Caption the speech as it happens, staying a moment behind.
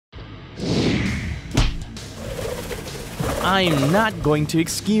I'm not going to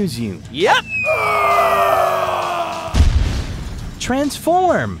excuse you. Yep!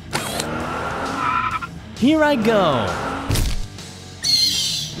 Transform! Here I go!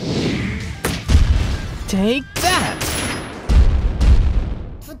 Take that!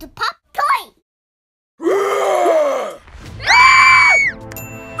 DuDuPopTOY!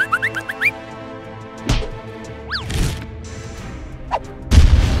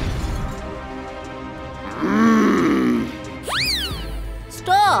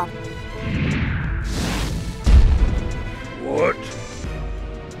 Stop! What?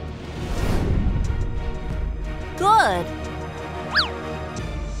 Good.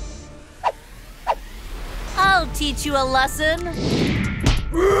 I'll teach you a lesson.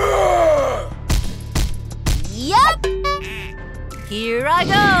 Yup! Here I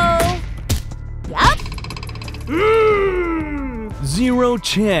go. Yup! Zero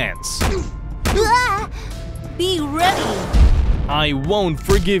chance. Be ready. I won't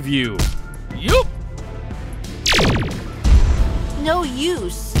forgive you. Yup! No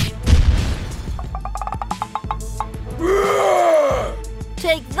use.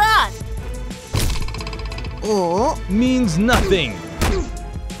 Take that. Oh, Means nothing.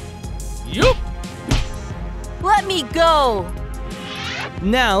 Yup! Let me go.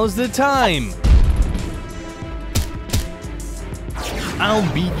 Now's the time. I'll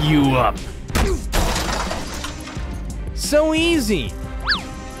beat you up. So easy.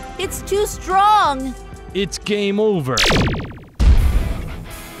 It's too strong. It's game over.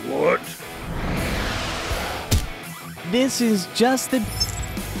 What? This is just the...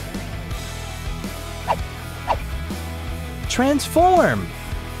 Transform!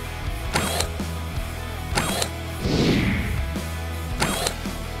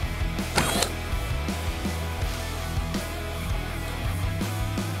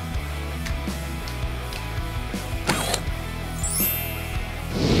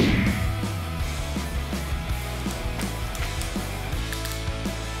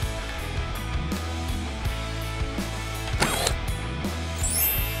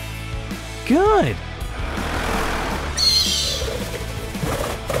 Good!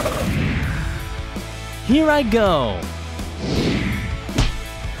 Here I go!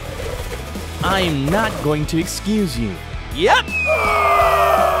 I'm not going to excuse you. Yep!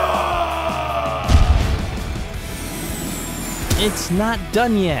 It's not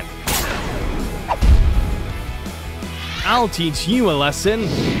done yet. I'll teach you a lesson.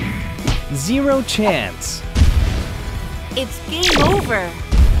 Zero chance. It's game over.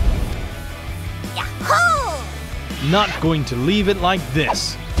 yahoo! Not going to leave it like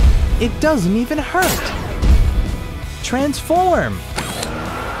this. It doesn't even hurt. Transform.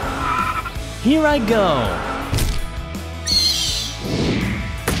 Here I go.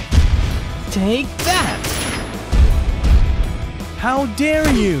 Take that. How dare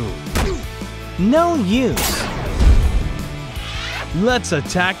you? No use. Let's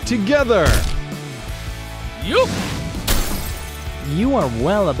attack together. Yup. You are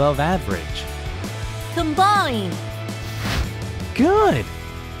well above average. Combine. Good.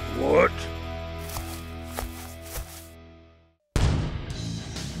 What?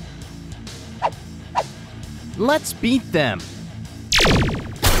 Let's beat them.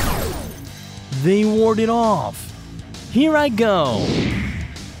 They warded off. Here I go.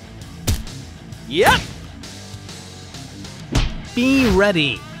 Yep! Be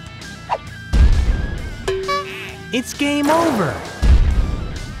ready. It's game over.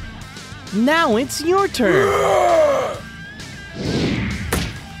 Now it's your turn.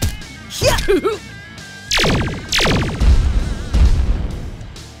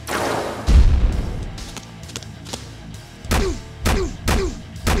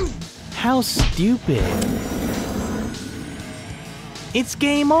 How stupid. It's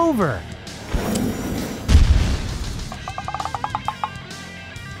game over.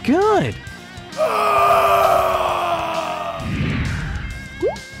 Good.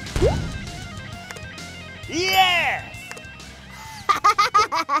 Yeah!